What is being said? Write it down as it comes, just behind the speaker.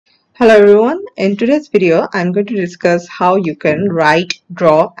Hello everyone, in today's video I'm going to discuss how you can write,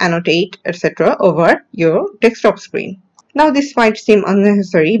 draw, annotate, etc. over your desktop screen. Now this might seem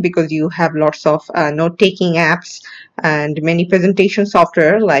unnecessary because you have lots of note-taking apps and many presentation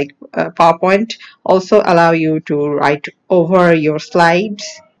software like PowerPoint also allow you to write over your slides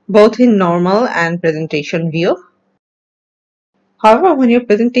both in normal and presentation view. However, when your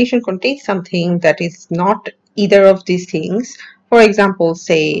presentation contains something that is not either of these things, for example,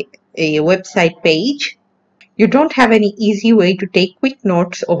 say a website page, you don't have any easy way to take quick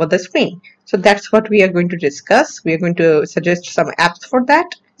notes over the screen. So that's what we are going to discuss. We are going to suggest some apps for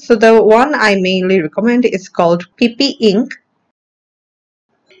that. So the one I mainly recommend is called ppInk.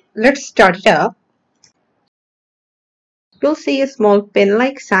 Let's start it up. You'll see a small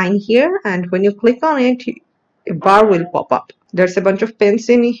pen-like sign here, and when you click on it, a bar will pop up. There's a bunch of pens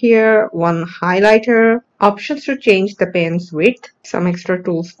in here, one highlighter, options to change the pen's width, some extra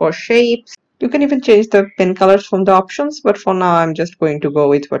tools for shapes. You can even change the pen colors from the options, but for now I'm just going to go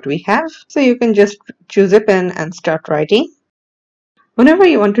with what we have. So you can just choose a pen and start writing. Whenever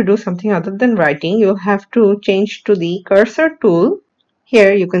you want to do something other than writing, you'll have to change to the cursor tool.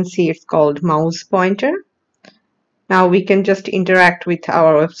 Here you can see it's called mouse pointer. Now we can just interact with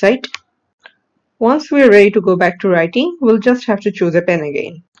our website. Once we're ready to go back to writing, we'll just have to choose a pen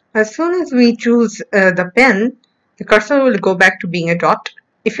again. As soon as we choose the pen, the cursor will go back to being a dot.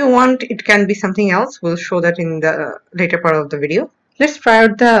 If you want, it can be something else. We'll show that in the later part of the video. Let's try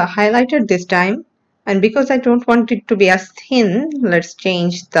out the highlighter this time. And because I don't want it to be as thin, let's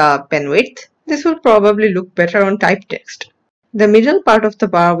change the pen width. This will probably look better on typed text. The middle part of the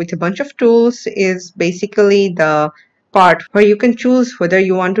bar with a bunch of tools is basically the part where you can choose whether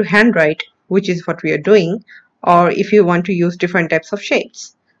you want to handwrite, which is what we are doing, or if you want to use different types of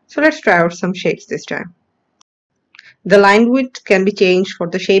shapes. So let's try out some shapes this time. The line width can be changed for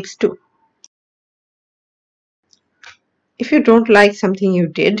the shapes too. If you don't like something you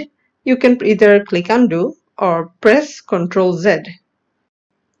did, you can either click undo or press Ctrl Z.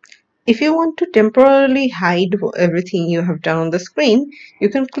 If you want to temporarily hide everything you have done on the screen, you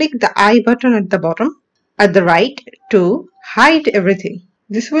can click the I button at the bottom, at the right to hide everything.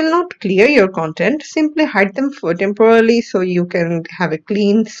 This will not clear your content, simply hide them for temporarily so you can have a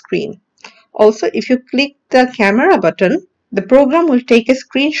clean screen. Also, if you click the camera button, the program will take a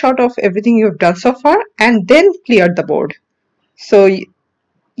screenshot of everything you have done so far and then clear the board. So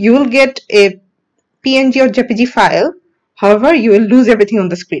you will get a PNG or JPG file. However, you will lose everything on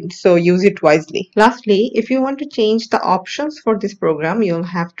the screen, so use it wisely. Lastly, if you want to change the options for this program, you'll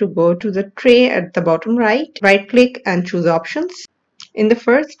have to go to the tray at the bottom right click and choose options. In the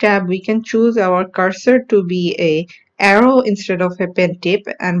first tab, we can choose our cursor to be a arrow instead of a pen tip,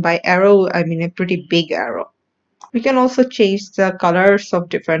 and by arrow I mean a pretty big arrow. We can also change the colors of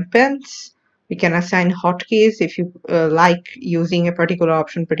different pens. We can assign hotkeys if you like using a particular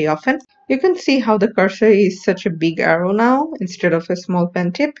option pretty often. You can see how the cursor is such a big arrow now instead of a small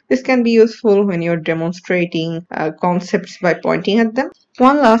pen tip. This can be useful when you're demonstrating concepts by pointing at them.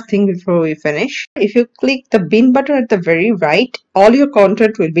 One last thing before we finish. If you click the bin button at the very right, all your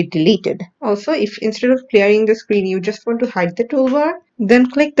content will be deleted. Also, if instead of clearing the screen you just want to hide the toolbar, then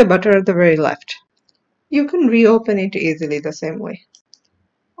click the button at the very left. You can reopen it easily the same way.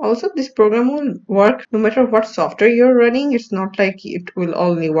 Also, this program will work no matter what software you're running. It's not like it will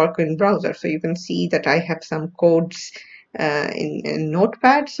only work in browser. So you can see that I have some codes in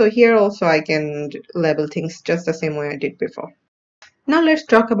Notepad. So here also I can label things just the same way I did before. Now let's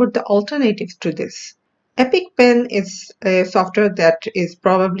talk about the alternatives to this. Epic Pen is a software that is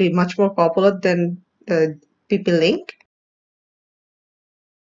probably much more popular than the ppInk.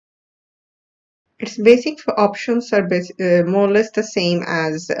 Its basic options are more or less the same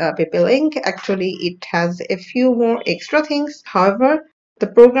as ppInk. Actually, it has a few more extra things. However, the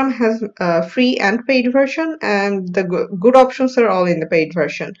program has a free and paid version, and the good options are all in the paid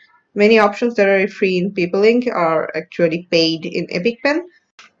version. Many options that are free in ppInk are actually paid in EpicPen.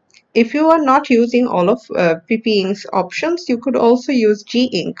 If you are not using all of ppInk's options, you could also use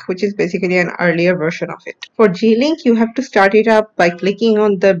gINK, which is basically an earlier version of it. For gINK, you have to start it up by clicking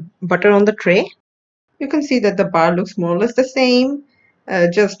on the button on the tray. You can see that the bar looks more or less the same,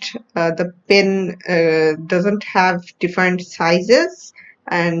 just the pen doesn't have different sizes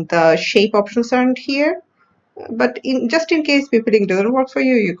and the shape options aren't here. But just in case ppInk doesn't work for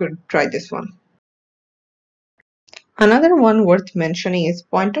you, you could try this one. Another one worth mentioning is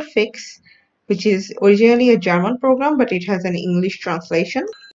Pointofix, which is originally a German program, but it has an English translation.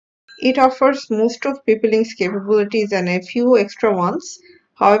 It offers most of ppInk's capabilities and a few extra ones.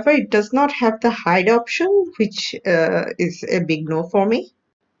 However, it does not have the hide option, which is a big no for me.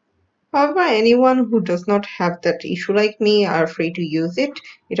 However, anyone who does not have that issue like me are free to use it.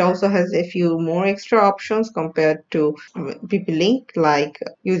 It also has a few more extra options compared to ppInk, like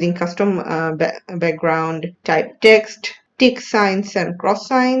using custom background, type text, tick signs and cross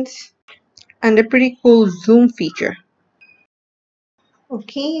signs, and a pretty cool zoom feature.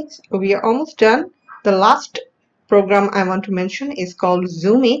 Okay, so we are almost done. The last program I want to mention is called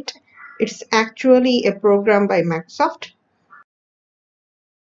ZoomIt. It's actually a program by Microsoft.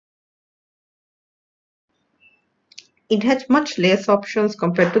 It has much less options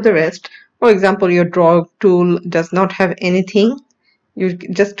compared to the rest. For example, your draw tool does not have anything. You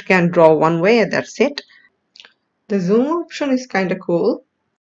just can draw one way and that's it. The zoom option is kind of cool.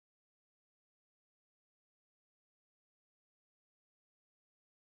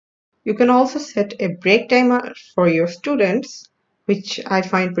 You can also set a break timer for your students, which I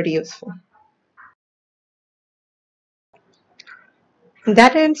find pretty useful.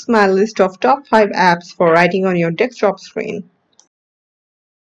 That ends my list of top 5 apps for writing on your desktop screen.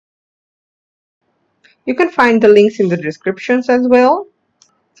 You can find the links in the descriptions as well.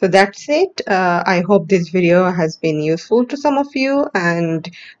 So that's it. I hope this video has been useful to some of you, and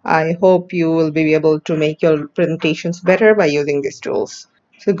I hope you will be able to make your presentations better by using these tools.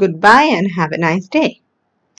 So goodbye and have a nice day.